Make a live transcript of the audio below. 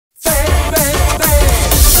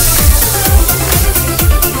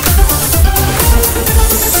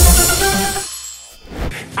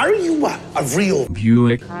a real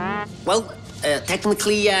Buick. Well,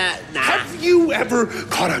 technically, nah. Have you ever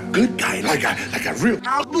caught a good guy like a real?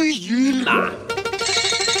 Nah.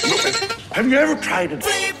 Have you ever tried it?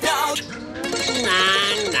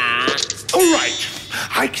 Nah. All right.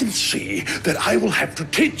 I can see that I will have to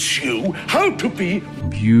teach you how to be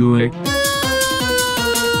Buick.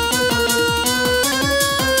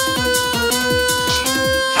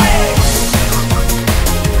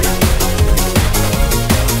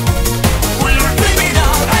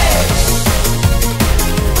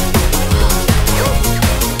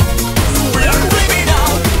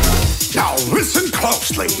 Now listen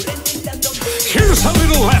closely. Here's a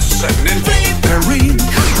little lesson in victory.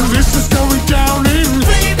 This is going down in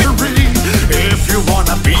victory. If you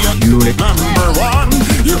wanna be a Buick. number one,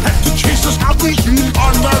 you have to chase us out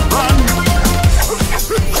on the run.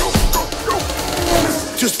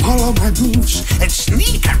 Just follow my moves and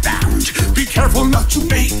sneak around. Be careful not to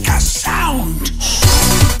make a sound.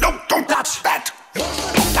 No, don't touch that.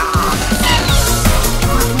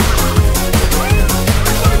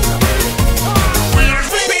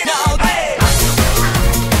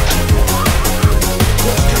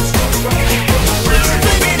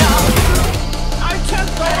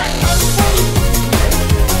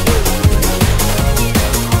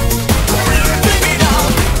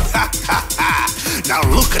 Now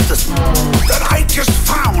look at this that I just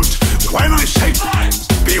found. When I say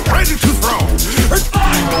be ready to throw,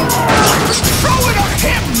 throw it at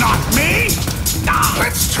him, not me. Now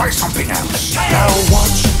let's try something else. Now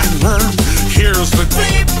watch and learn. Here's the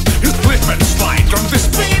you slip and slide on this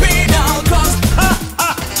baby now, cause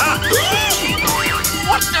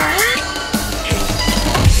what the heck?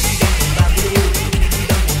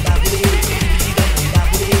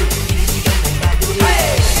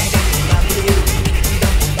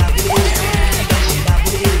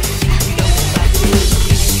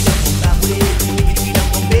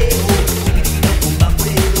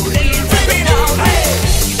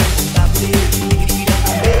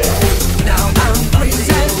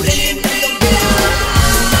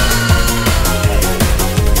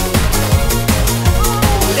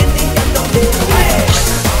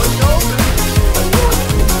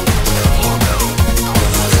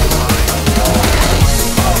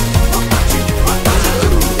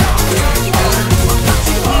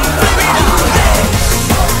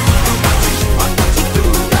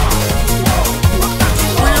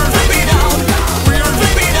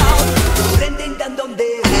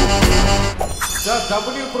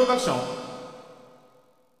 W Production.